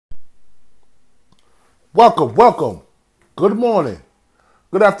Welcome, welcome. Good morning.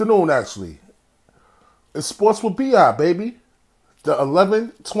 Good afternoon, actually. It's Sports with BI, baby. The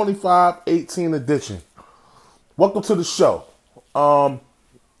 11/25/18 edition. Welcome to the show. Um,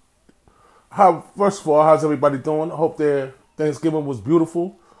 First of all, how's everybody doing? I hope their Thanksgiving was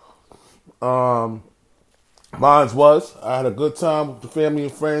beautiful. Um, Mine was. I had a good time with the family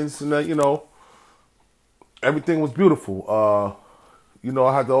and friends, and everything was beautiful. I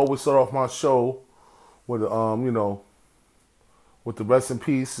had to always start off my show with with the rest in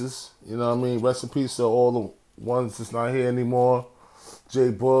pieces. You know what I mean? Rest in peace to all the ones that's not here anymore.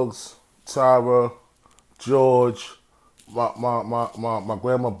 Jay Boogs, Tyra, George, my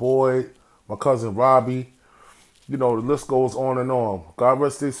grandma Boyd, my cousin Robbie. The list goes on and on. God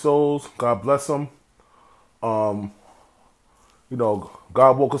rest their souls. God bless them. Um,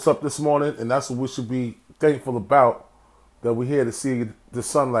 God woke us up this morning, and that's what we should be thankful about, that we're here to see the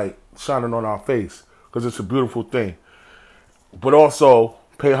sunlight shining on our face, because it's a beautiful thing. But also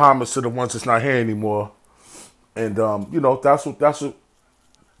pay homage to the ones that's not here anymore. And that's what you do.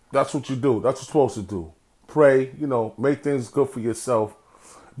 That's what you're supposed to do. Pray. Make things good for yourself.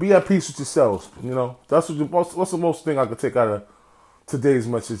 Be at peace with yourselves. That's what's the most thing I could take out of today's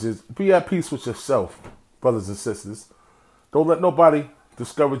message is be at peace with yourself, brothers and sisters. Don't let nobody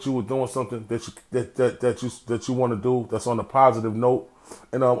discourage you with doing something that you want to do that's on a positive note.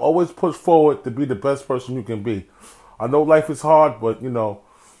 And always push forward to be the best person you can be. I know life is hard, but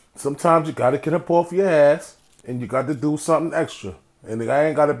sometimes you gotta get up off your ass and you got to do something extra. And it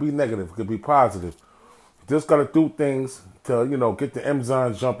ain't gotta be negative; it could be positive. You just gotta do things to get the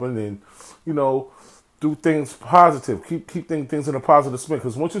enzymes jumping and do things positive. Keep things in a positive spin.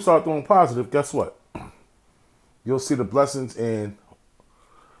 Because once you start doing positive, guess what? You'll see the blessings and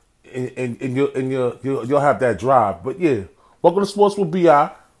you'll have that drive. But yeah, welcome to Sports with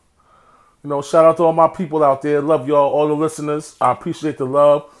Bi. Shout out to all my people out there. Love y'all, all the listeners. I appreciate the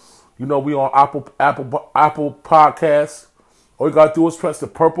love. We on Apple Podcasts. All you gotta do is press the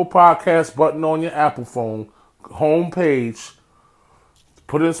purple podcast button on your Apple phone, homepage,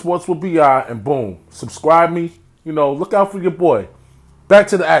 put in Sports with Bi, and boom, subscribe me. Look out for your boy. Back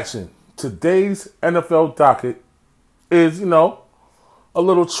to the action. Today's NFL docket is, a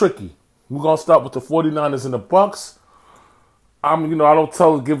little tricky. We're gonna start with the 49ers and the Bucks. I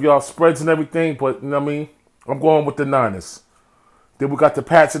don't give y'all spreads and everything, but what I mean? I'm going with the Niners. Then we got the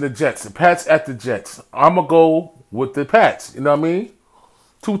Pats and the Jets. The Pats at the Jets. I'm going to go with the Pats. You know what I mean?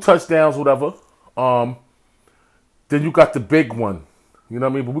 2 touchdowns, whatever. Then you got the big one. You know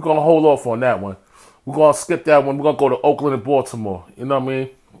what I mean? But we're going to hold off on that one. We're going to skip that one. We're going to go to Oakland and Baltimore. You know what I mean?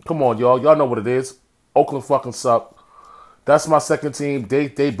 Come on, y'all. Y'all know what it is. Oakland fucking suck. That's my second team. They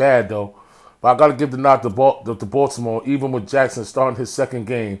bad, though. But I got to give the nod to Baltimore, even with Jackson starting his second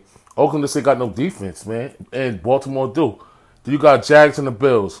game. Oakland just ain't got no defense, man. And Baltimore do. Then you got Jags and the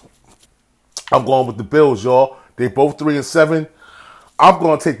Bills. I'm going with the Bills, y'all. They both 3-7. I'm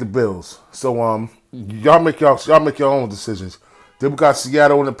going to take the Bills. So y'all make your own decisions. Then we got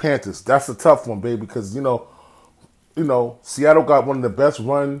Seattle and the Panthers. That's a tough one, baby, because Seattle got one of the best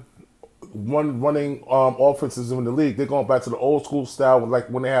running offenses in the league. They're going back to the old school style,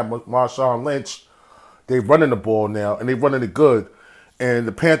 like when they had Marshawn Lynch. They running the ball now, and they running it good. And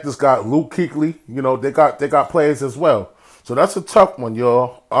the Panthers got Luke Kuechly. They got players as well. So that's a tough one,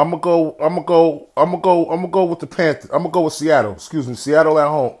 y'all. I'm gonna go with the Panthers. I'm gonna go with Seattle. Excuse me, Seattle at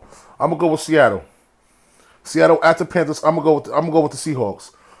home. I'm gonna go with Seattle. Seattle at the Panthers. I'm gonna go with the Seahawks.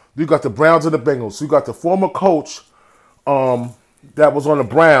 You got the Browns and the Bengals. So you got the former coach that was on the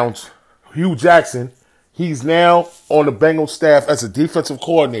Browns, Hugh Jackson. He's now on the Bengals staff as a defensive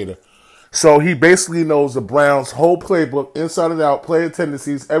coordinator. So he basically knows the Browns' whole playbook, inside and out, player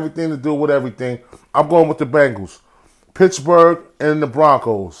tendencies, everything to do with everything. I'm going with the Bengals. Pittsburgh and the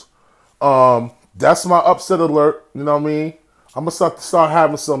Broncos. That's my upset alert. You know what I mean? I'm going to start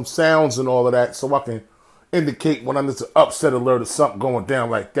having some sounds and all of that so I can indicate when it's an upset alert or something going down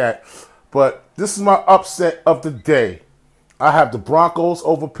like that. But this is my upset of the day. I have the Broncos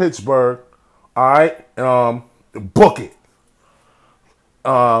over Pittsburgh. All right? Book it.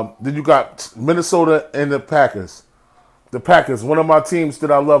 Then you got Minnesota and the Packers. The Packers, one of my teams that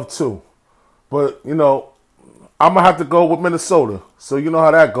I love too. But, I'm going to have to go with Minnesota. So you know how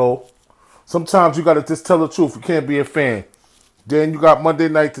that go. Sometimes you got to just tell the truth. You can't be a fan. Then you got Monday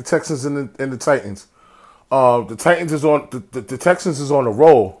night, the Texans and the Titans. The Texans is on the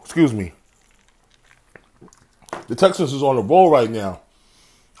roll. Excuse me. The Texans is on the roll right now.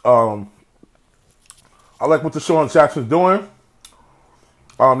 I like what Deshaun Jackson's doing.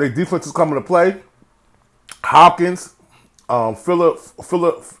 Their defense is coming to play. Hopkins, Fuller,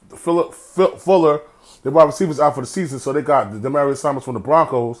 Their wide receivers out for the season, so they got Demaryius Thomas from the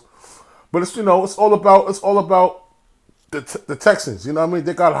Broncos. But it's it's all about the Texans. You know what I mean?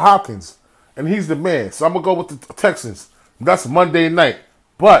 They got Hopkins, and he's the man. So I'm gonna go with the Texans. That's Monday night.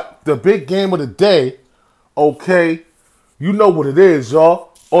 But the big game of the day, okay, you know what it is, y'all.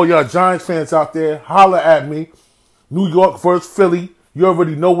 All y'all Giants fans out there, holler at me. New York versus Philly. You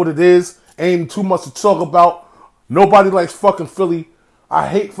already know what it is. Ain't too much to talk about. Nobody likes fucking Philly. I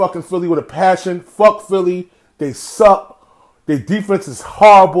hate fucking Philly with a passion. Fuck Philly. They suck. Their defense is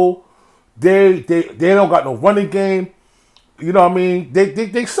horrible. They don't got no running game. You know what I mean?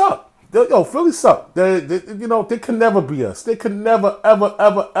 They suck. Philly suck. They can never be us. They can never,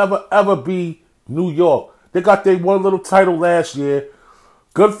 ever be New York. They got their one little title last year.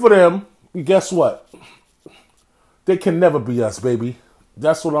 Good for them. And guess what? They can never be us, baby.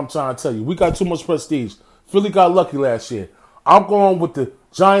 That's what I'm trying to tell you. We got too much prestige. Philly got lucky last year. I'm going with the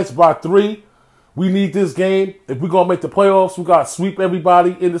Giants by 3. We need this game. If we're going to make the playoffs, we got to sweep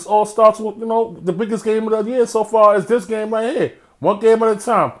everybody. And this all starts with, the biggest game of the year so far is this game right here. One game at a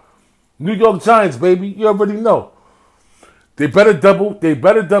time. New York Giants, baby. You already know. They better double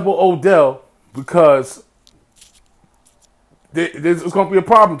Odell because it's going to be a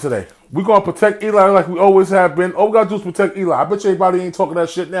problem today. We're going to protect Eli like we always have been. All we got to do is protect Eli. I bet you everybody ain't talking that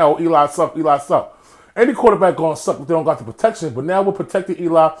shit now. Eli suck. Any quarterback going to suck if they don't got the protection. But now we're protecting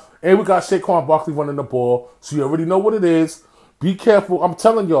Eli. And we got Saquon Barkley running the ball. So you already know what it is. Be careful. I'm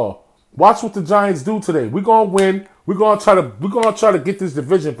telling y'all. Watch what the Giants do today. We're going to win. We're going to try to get this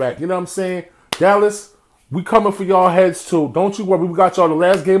division back. You know what I'm saying? Dallas, we coming for y'all heads too. Don't you worry. We got y'all the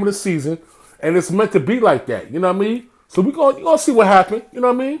last game of the season. And it's meant to be like that. You know what I mean? So you're going to see what happened. You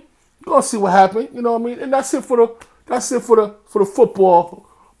know what I mean? You're going to see what happened. You know what I mean? And that's it for the football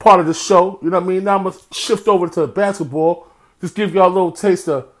part of the show. You know what I mean? Now I'm going to shift over to basketball. Just give y'all a little taste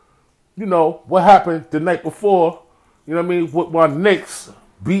of, what happened the night before. You know what I mean? With my Knicks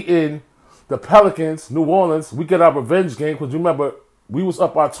beating the Pelicans, New Orleans. We get our revenge game because remember, we was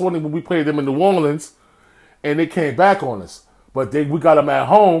up by 20 when we played them in New Orleans, and they came back on us. But we got them at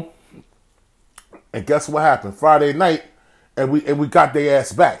home, and guess what happened? Friday night, and we got their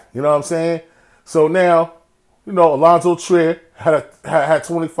ass back. You know what I'm saying? So now, Alonzo Trier had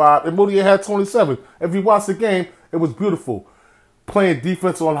 25, and Moutier had 27. If you watch the game, it was beautiful. Playing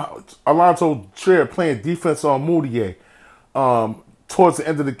defense on Alonzo Trier, playing defense on Moutier towards the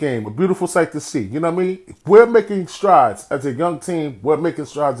end of the game. A beautiful sight to see. You know what I mean? We're making strides. As a young team, we're making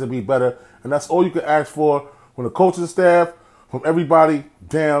strides to be better, and that's all you can ask for from the coaching staff, from everybody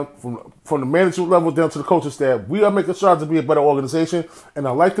down, from the management level down to the coaching staff. We are making strides to be a better organization, and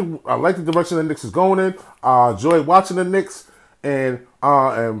I like the direction the Knicks is going in. I enjoy watching the Knicks, and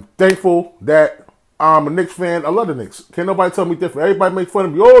I am thankful that I'm a Knicks fan. I love the Knicks. Can't nobody tell me different. Everybody make fun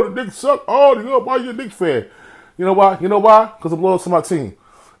of me. Oh, the Knicks suck. Oh, why you a Knicks fan? You know why? Because I'm loyal to my team,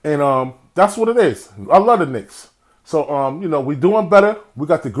 and that's what it is. I love the Knicks. So we doing better. We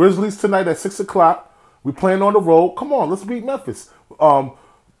got the Grizzlies tonight at 6:00. We playing on the road. Come on, let's beat Memphis.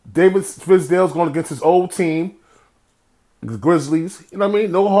 David Fizdale's going against his old team, the Grizzlies. You know what I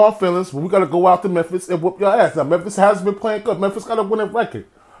mean? No hard feelings, but we got to go out to Memphis and whoop your ass. Now, Memphis has been playing good. Memphis got a winning record.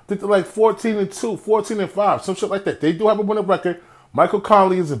 I think they're like 14-2, 14-5, some shit like that. They do have a winning record. Michael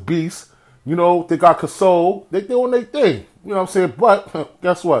Conley is a beast. They got Gasol. They doing their thing. You know what I'm saying? But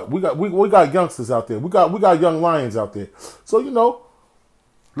guess what? We got youngsters out there. We got young lions out there. So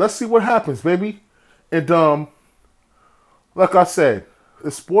let's see what happens, baby. And like I said,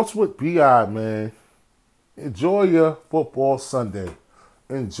 it's Sports with B.I., man. Enjoy your football Sunday.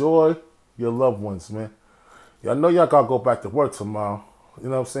 Enjoy your loved ones, man. Y'all know y'all got to go back to work tomorrow. You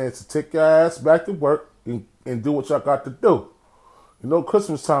know what I'm saying? So take your ass back to work and do what y'all got to do.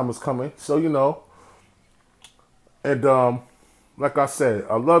 Christmas time is coming, so And like I said,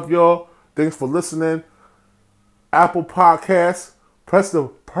 I love y'all. Thanks for listening. Apple Podcasts. Press the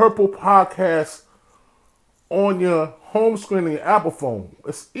purple podcast on your home screen of your Apple phone.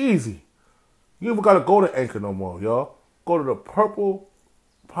 It's easy. You even got to go to Anchor no more, y'all. Go to the purple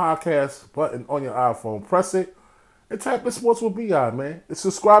podcast button on your iPhone. Press it and type in Sports with B.I., man. And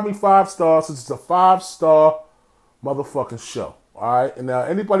subscribe me 5 stars since it's a 5-star motherfucking show. All right? And now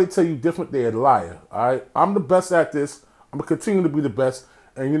anybody tell you different, they're a liar. All right? I'm the best at this. I'm going to continue to be the best.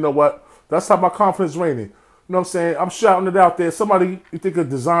 And you know what? That's how my confidence is reigning. You know what I'm saying? I'm shouting it out there. Somebody, you think could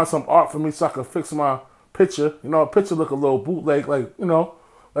design some art for me so I can fix my picture. A picture look a little bootleg, like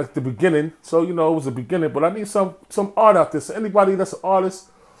the beginning. So, it was a beginning. But I need some art out there. So anybody that's an artist,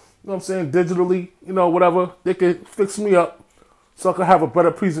 what I'm saying, digitally, whatever, they can fix me up so I can have a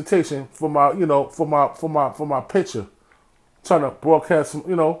better presentation for my, for my picture. Trying to broadcast,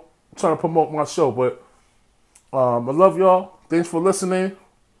 trying to promote my show. But I love y'all. Thanks for listening.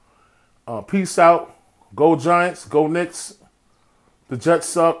 Peace out. Go Giants. Go Knicks. The Jets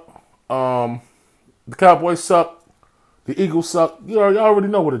suck. The Cowboys suck. The Eagles suck. Y'all already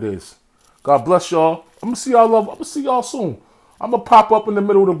know what it is. God bless y'all. I'm gonna see y'all. I'm gonna see y'all soon. I'm gonna pop up in the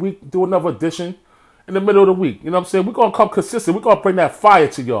middle of the week, do another edition in the middle of the week. You know what I'm saying? We're gonna come consistent. We're gonna bring that fire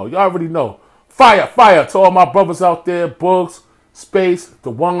to y'all. Y'all already know. Fire, fire to all my brothers out there. Bugs, Space,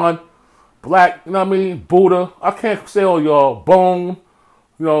 Dewan, Black, you know what I mean? Buddha. I can't say all y'all. Bone,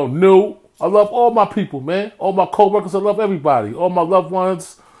 New. I love all my people, man. All my co-workers. I love everybody. All my loved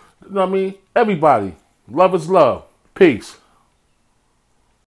ones. You know what I mean? Everybody. Love is love. Peace.